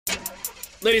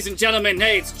Ladies and gentlemen,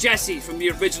 hey, it's Jesse from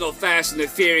the original Fast and the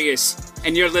Furious,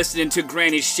 and you're listening to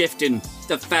Granny Shifting,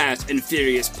 the Fast and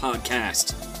Furious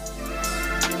podcast.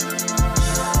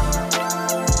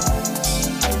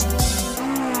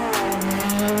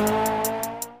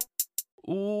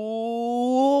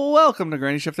 Welcome to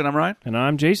Granny Shifting. I'm Ryan. And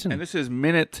I'm Jason. And this is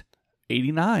minute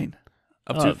 89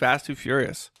 of Too Fast, Too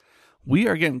Furious. We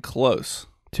are getting close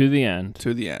to the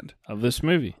end of this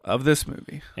movie.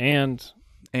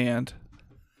 And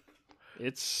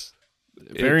it's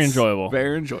very enjoyable.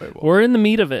 Very enjoyable. We're in the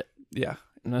meat of it. Yeah.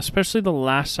 And especially the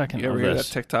last second you of ever hear this.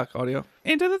 that TikTok audio?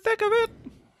 Into the thick of it.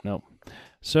 Nope.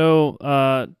 So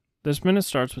this minute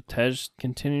starts with Tej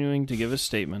continuing to give a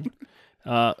statement.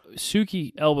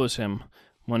 Suki elbows him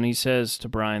when he says to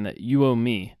Brian that you owe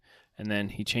me, and then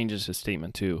he changes his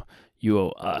statement to you owe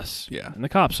us. Yeah. And the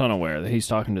cop's unaware that he's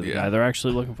talking to the guy they're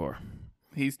actually looking for.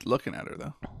 He's looking at her,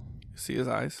 though. You see his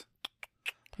eyes?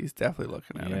 He's definitely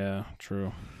looking at her. Yeah,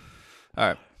 true. All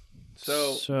right.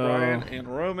 So Brian and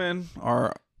Roman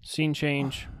are... Scene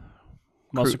change.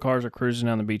 Muscle cars are cruising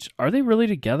down the beach. Are they really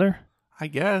together? I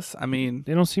guess. I mean...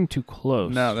 They don't seem too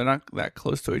close. No, they're not that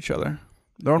close to each other.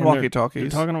 They're on walkie-talkies. They're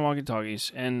talking on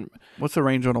walkie-talkies. And what's the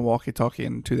range on a walkie-talkie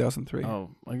in 2003? Oh,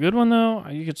 a good one, though?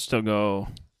 You could still go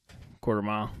quarter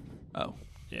mile. Oh.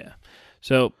 Yeah.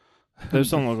 So...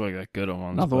 Those don't look like that good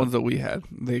ones. Not the ones that we had.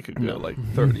 They could go like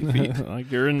 30 feet.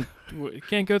 Like you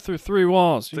can't go through 3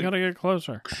 walls. You got to get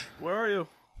closer. Where are you?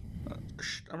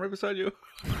 I'm right beside you.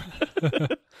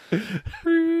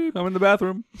 I'm in the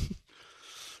bathroom.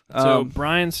 So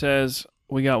Brian says,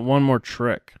 we got one more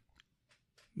trick.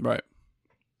 Right.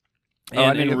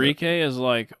 And Enrique is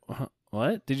like,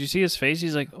 what? Did you see his face?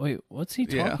 He's like, wait, what's he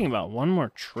talking about? One more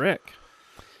trick.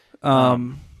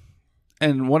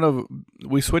 And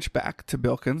we switch back to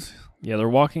Bilkins. Yeah, they're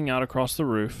walking out across the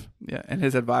roof. Yeah, and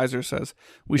his advisor says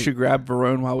we should grab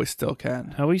Verone while we still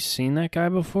can. Have we seen that guy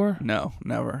before? No,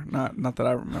 never. Not that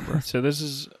I remember. So this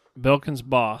is Bilkins'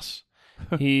 boss.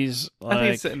 He's like... I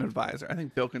think it's an advisor. I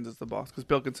think Bilkins is the boss because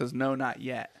Bilkins says no, not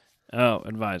yet. Oh,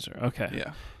 advisor. Okay.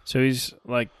 Yeah. So he's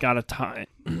like got a tie.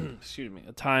 Excuse me,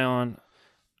 a tie on.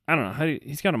 I don't know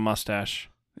he's got a mustache.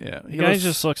 Yeah, the guy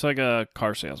just looks like a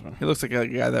car salesman. He looks like a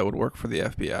guy that would work for the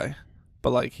FBI,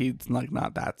 but like he's like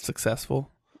not that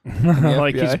successful.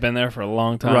 Like he's been there for a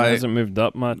long time. Right. Hasn't moved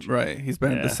up much. Right. He's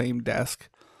been at the same desk.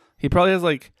 He probably has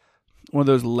like one of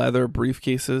those leather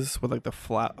briefcases with like the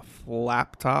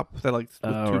flap top that like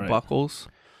with two buckles.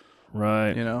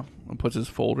 Right. You know, and puts his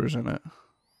folders in it.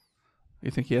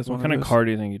 You think he has one of those? What kind of car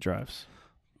do you think he drives?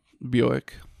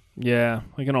 Buick. Yeah,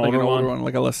 like an older one.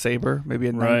 Like a LeSabre, maybe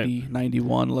a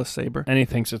 91 LeSabre. And he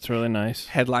thinks it's really nice.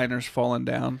 Headliner's falling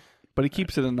down, but he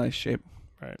keeps it in nice shape.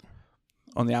 Right.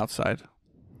 On the outside.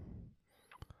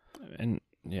 And,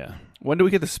 yeah. When do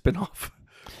we get the spinoff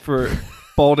for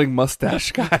balding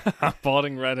mustache guy?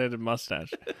 Balding redheaded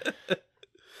mustache.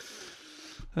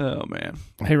 Oh, man.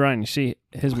 Hey, Ryan, you see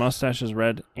his mustache is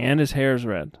red and his hair is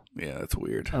red. Yeah, that's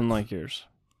weird. Unlike yours.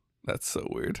 That's so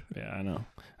weird. Yeah, I know.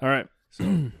 All right.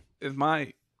 So, is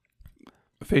my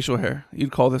facial hair,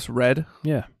 you'd call this red?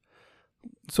 Yeah.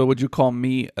 So would you call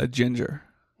me a ginger?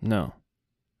 No.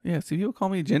 Yeah, so you'll call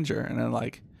me ginger. And I'm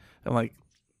like,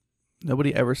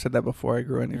 nobody ever said that before I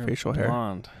grew any facial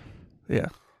blonde. Hair. Yeah.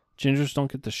 Gingers don't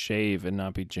get to shave and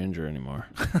not be ginger anymore.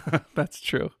 That's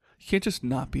true. You can't just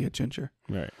not be a ginger.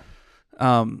 Right.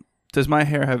 Does my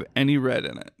hair have any red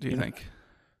in it, do you think?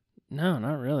 No,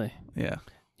 not really. Yeah.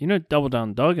 You know Double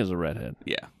Down Doug is a redhead.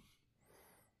 Yeah.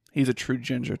 He's a true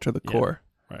ginger to the core.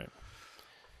 Right.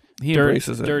 He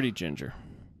embraces it. Dirty ginger.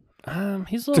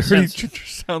 He's a little dirty ginger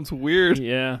sounds weird.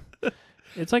 Yeah.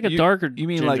 It's like a darker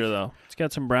ginger, like, though. It's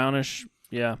got some brownish,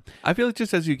 yeah. I feel like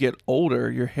just as you get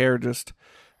older, your hair just,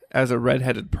 as a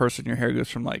redheaded person, your hair goes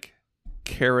from like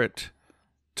carrot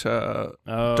to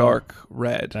dark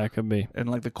red. That could be. In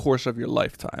like the course of your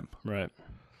lifetime. Right.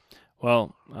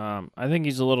 Well, I think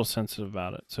he's a little sensitive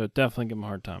about it, so definitely give him a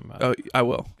hard time about it. Oh, I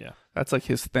will. Yeah. That's like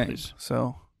his thing. Please.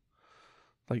 So,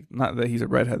 like, not that he's a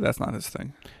redhead. That's not his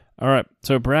thing. All right.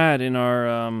 So Brad in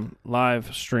our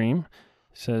live stream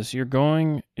says you're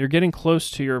getting close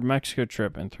to your Mexico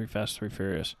trip in 3 Fast 3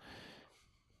 Furious.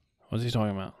 What's he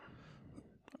talking about?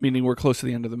 Meaning we're close to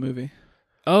the end of the movie.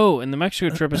 Oh, and the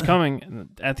Mexico trip is coming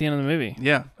at the end of the movie.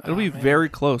 Yeah, it'll be very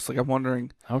close. Like I'm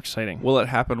wondering, how exciting will it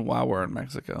happen while we're in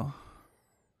Mexico?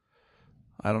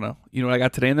 I don't know. You know what I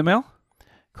got today in the mail?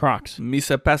 Crocs. Mis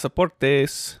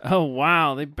pasaportes. Oh,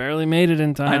 wow. They barely made it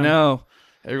in time. I know.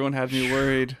 Everyone had me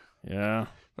worried. Yeah.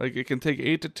 Like, it can take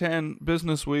 8 to 10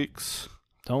 business weeks.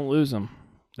 Don't lose them.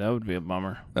 That would be a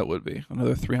bummer. That would be.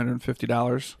 Another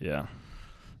 $350. Yeah.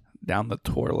 Down the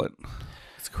toilet.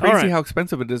 crazy how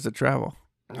expensive it is to travel.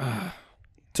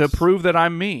 To prove that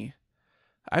I'm me,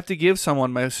 I have to give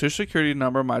someone my social security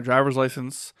number, my driver's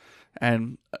license,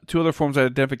 and 2 other forms of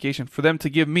identification for them to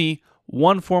give me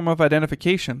one form of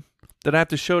identification that I have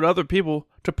to show to other people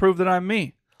to prove that I'm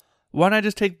me. Why not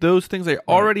just take those things I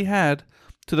already had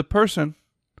to the person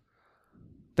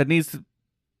that needs to,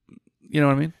 you know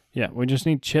what I mean? Yeah, we just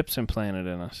need chips implanted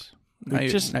in us. We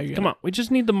just We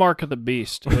need the mark of the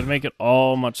beast. It would make it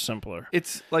all much simpler.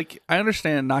 It's like, I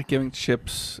understand not giving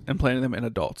chips and planting them in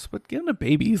adults, but give them to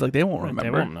babies. Like, they won't remember. They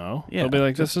won't know. Yeah, They'll be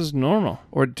like, this is normal.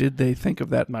 Or did they think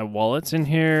of that? My wallet's in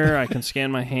here. I can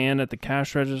scan my hand at the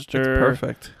cash register. It's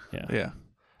perfect. Yeah.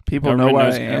 People know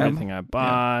what I am. Everything I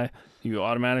buy. Yeah. You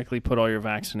automatically put all your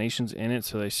vaccinations in it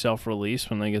so they self-release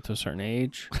when they get to a certain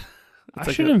age.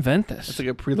 I should invent this. It's like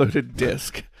a preloaded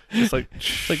disc. It's like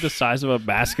the size of a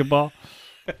basketball.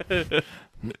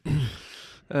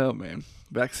 Oh, man.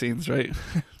 Vaccines, right?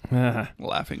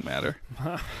 Laughing matter.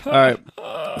 All right.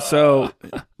 So,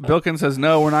 Bilkin says,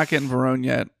 no, we're not getting Verone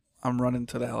yet. I'm running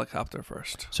to the helicopter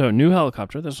first. So, new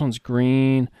helicopter. This one's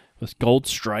green with gold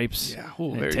stripes. Yeah.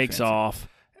 It takes fancy. off.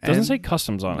 It doesn't say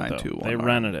customs on it, though. 921R. They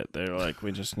rented it. They're like,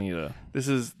 we just need a... This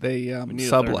is, they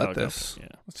sublet this. Yeah.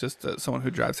 It's just someone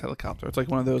who drives helicopter. It's like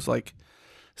one of those, like,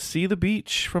 see the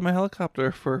beach from a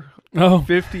helicopter for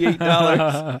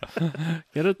 $58.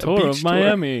 Get a tour of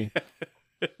Miami.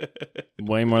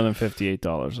 Way more than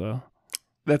 $58, though.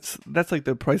 That's like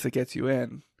the price that gets you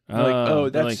in.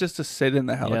 That's just to sit in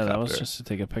the helicopter. Yeah, that was just to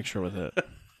take a picture with it.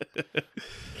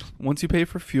 Once you pay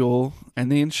for fuel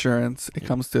and the insurance, it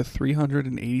comes to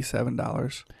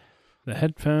 $387. The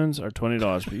headphones are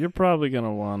 $20, but you're probably going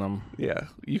to want them. Yeah.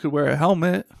 You could wear a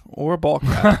helmet or a ball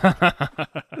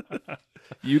cap.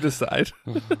 You decide.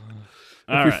 If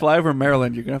you fly over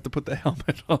Maryland, you're going to have to put the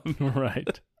helmet on.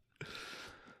 Right.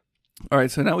 All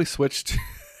right, so now we switched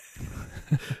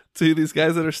to these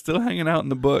guys that are still hanging out in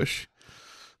the bush.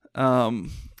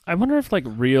 I wonder if like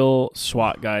real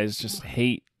SWAT guys just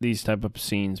hate these type of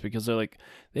scenes because they're like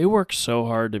they work so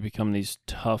hard to become these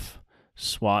tough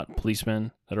SWAT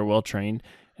policemen that are well trained,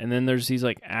 and then there's these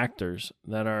like actors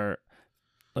that are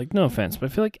like, no offense,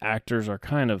 but I feel like actors are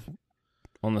kind of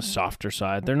on the softer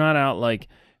side. They're not out like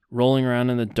rolling around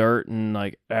in the dirt and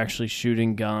like actually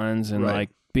shooting guns and like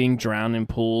being drowned in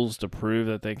pools to prove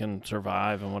that they can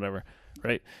survive and whatever.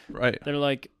 Right. They're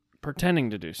like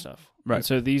pretending to do stuff. Right. And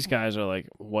so these guys are like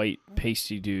white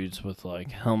pasty dudes with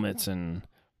like helmets and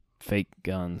fake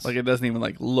guns. Like it doesn't even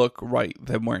like look right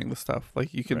them wearing the stuff.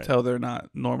 Like you can tell they're not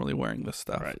normally wearing this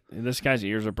stuff. Right. And this guy's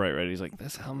ears are bright red. He's like,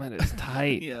 this helmet is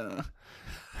tight. Yeah.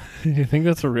 You think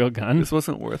that's a real gun? This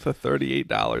wasn't worth the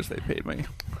 $38 they paid me.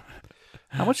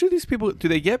 How much do these people, do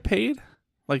they get paid?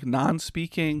 Like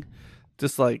non-speaking,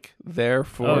 just like there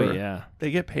for... Oh, yeah.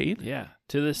 They get paid? Yeah.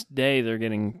 To this day, they're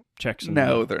getting checks.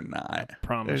 No, they're not. I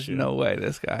promise There's no way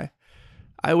this guy.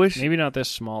 I wish... Maybe not this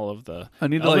small of the... I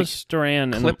need Elvis to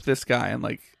Duran clip this guy and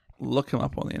like look him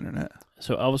up on the internet.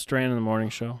 So Elvis Duran in the morning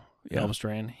show. Yeah. Elvis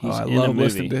Duran. He's I in love a movie.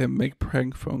 listening to him make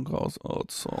prank phone calls. Oh,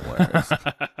 it's so hilarious.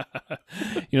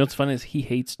 You know what's funny is he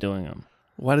hates doing them.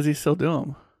 Why does he still do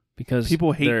them? Because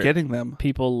people hate getting them.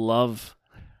 People love...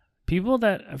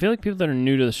 I feel like people that are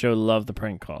new to the show love the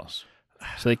prank calls.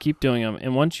 So they keep doing them.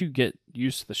 And once you get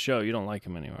used to the show, you don't like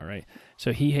them anymore, right?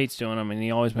 So he hates doing them, and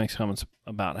he always makes comments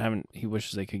about he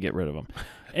wishes they could get rid of them.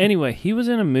 Anyway, he was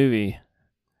in a movie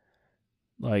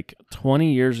like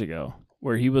 20 years ago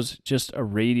where he was just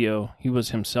he was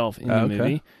himself in the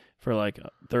movie for like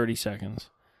 30 seconds.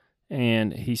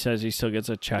 And he says he still gets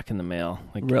a check in the mail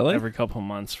like every couple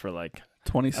months for like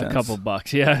 20 cents. A couple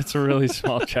bucks. Yeah, it's a really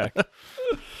small check.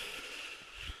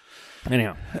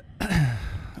 Anyhow.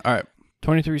 All right.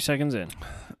 23 seconds in.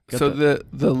 So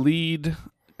the lead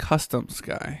customs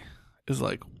guy is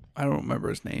like, I don't remember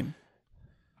his name.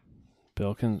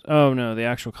 Bilkins. Oh, no, the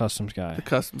actual customs guy. The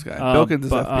customs guy. Bilkins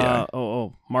is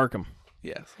FBI. Markham.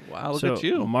 Yes. Wow, look at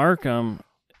you. Markham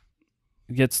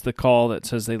gets the call that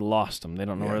says they lost him. They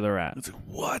don't know where they're at. It's like,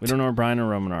 what? We don't know where Brian and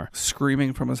Roman are.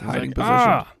 Screaming from his hiding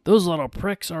position. Those little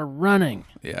pricks are running.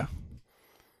 Yeah.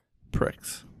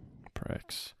 Pricks.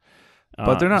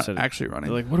 But they're not actually running.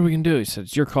 They're like, what are we going to do? He said,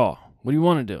 it's your call. What do you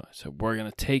want to do? I said, we're going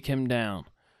to take him down.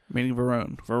 Meaning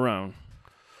Verone.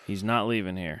 He's not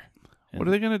leaving here. And what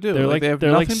are they going to do? They have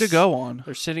nothing to go on.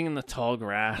 They're sitting in the tall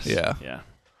grass. Yeah.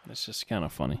 It's just kind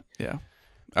of funny. Yeah.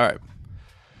 All right.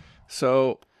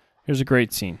 So here's a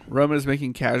great scene. Roman is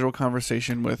making casual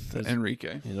conversation with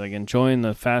Enrique. He's like, enjoying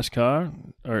the fast car?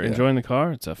 Or enjoying the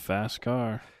car? It's a fast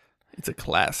car. It's a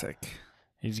classic.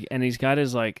 He's got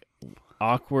his like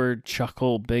awkward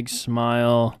chuckle, big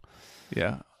smile.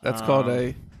 Yeah. That's called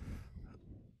a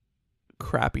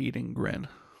crap eating grin.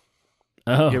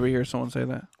 Oh, You ever hear someone say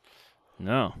that?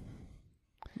 no.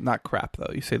 Not crap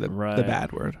though. You say the Right.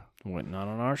 bad word. Wait, not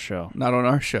on our show. Not on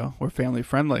our show. We're family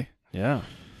friendly. Yeah.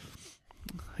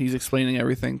 He's explaining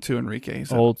everything to Enrique. He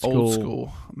said, Old old school.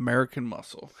 school American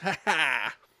muscle.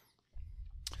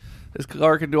 This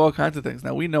car can do all kinds of things.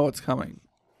 Now we know it's coming.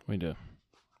 We do.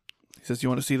 He says, "You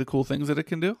want to see the cool things that it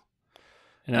can do?"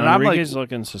 And And I'm like- Enrique's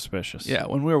looking suspicious. Yeah.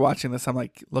 When we were watching this, I'm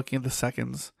like looking at the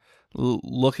seconds,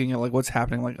 looking at like what's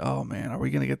happening. Like, oh man, are we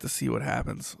gonna get to see what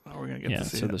happens? Are we gonna get Yeah, to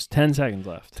see so it? there's 10 seconds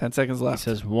left. 10 seconds He left.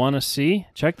 says, want to see?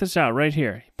 Check this out right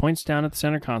here. He points down at the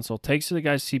center console, takes the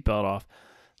guy's seatbelt off,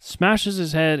 smashes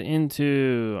his head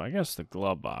into, I guess, the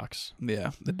glove box.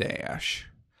 Yeah, the dash.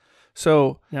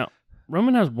 So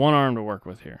Roman has one arm to work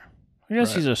with here. I guess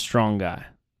Right. he's a strong guy.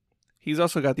 he's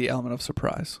also got the element of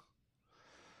surprise.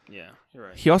 Yeah, you're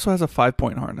right. He also has a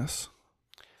 5-point harness.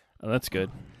 Oh, that's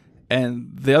good. And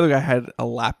the other guy had a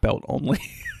lap belt only.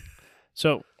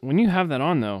 So when you have that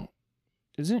on, though,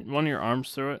 isn't one of your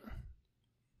arms through it?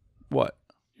 What?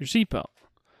 Your seatbelt.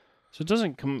 So it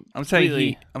doesn't come. I'm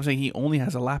saying he only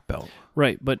has a lap belt.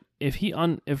 Right, but if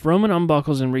if Roman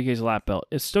unbuckles Enrique's lap belt,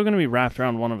 it's still going to be wrapped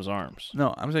around one of his arms.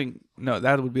 No, I'm saying no,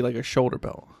 that would be like a shoulder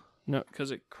belt. No,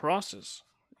 because it crosses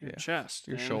your Yeah, chest,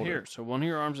 your and shoulder. here. So one of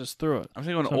your arms is through it. I'm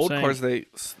saying on That's what I'm old saying. cars they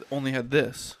only had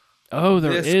this. Oh,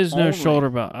 there This is no only. shoulder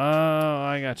belt. Oh,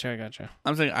 I got you.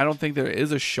 I'm saying I don't think there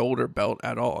is a shoulder belt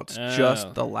at all. It's Oh.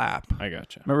 just the lap. I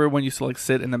got you. Remember when you used to like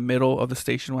sit in the middle of the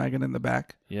station wagon in the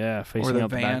back, Yeah, facing the out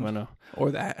the back van. window.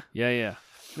 or that? Yeah.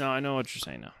 No, I know what you're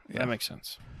saying now. Yeah. That makes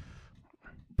sense.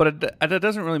 But it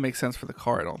doesn't really make sense for the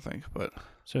car, I don't think. But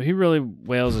So he really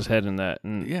wails his head in that,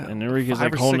 and Yeah, and Enrique's 5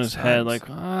 like or holding 6 his head,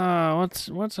 times. like,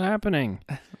 what's happening?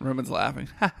 Roman's laughing.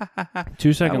 2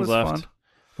 That seconds was left. fun.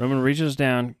 Roman reaches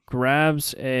down,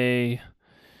 grabs a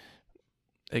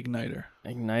Igniter.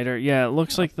 igniter. Yeah, it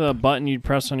looks like the button you'd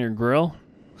press on your grill,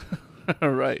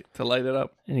 Right, to light it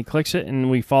up. and he clicks it, and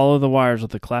we follow the wires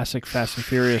with the classic Fast and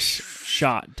Furious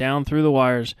shot down through the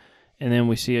wires, and then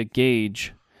we see a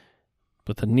gauge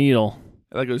with a needle.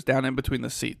 That goes down in between the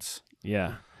seats.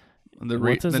 Yeah. And the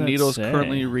What does the that needle is say?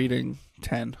 currently reading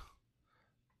 10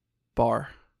 bar.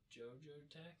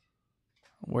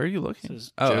 Where are you It looking?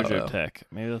 says Oh, Jojo oh. Tech.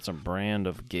 Maybe that's a brand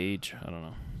of gauge. I don't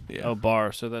know. Yeah. Oh,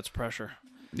 bar. So that's pressure.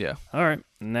 Yeah. All right.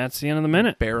 And that's the end of the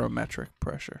minute. Barometric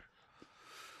pressure.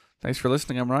 Thanks for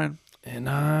listening. I'm Ryan. And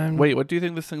I'm. Wait, what do you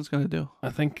think this thing's going to do?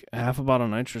 I think half a bottle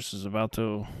of nitrous is about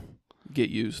to Get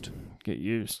used. get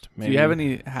used. Do you have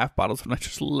any half bottles of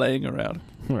nitrous laying around?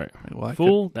 Right. Like, well, I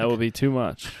Fool, could- that would be too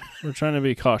much. We're trying to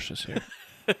be cautious here.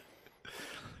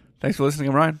 Thanks for listening.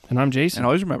 I'm Ryan. And I'm Jason. And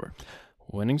always remember,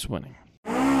 Winning's winning.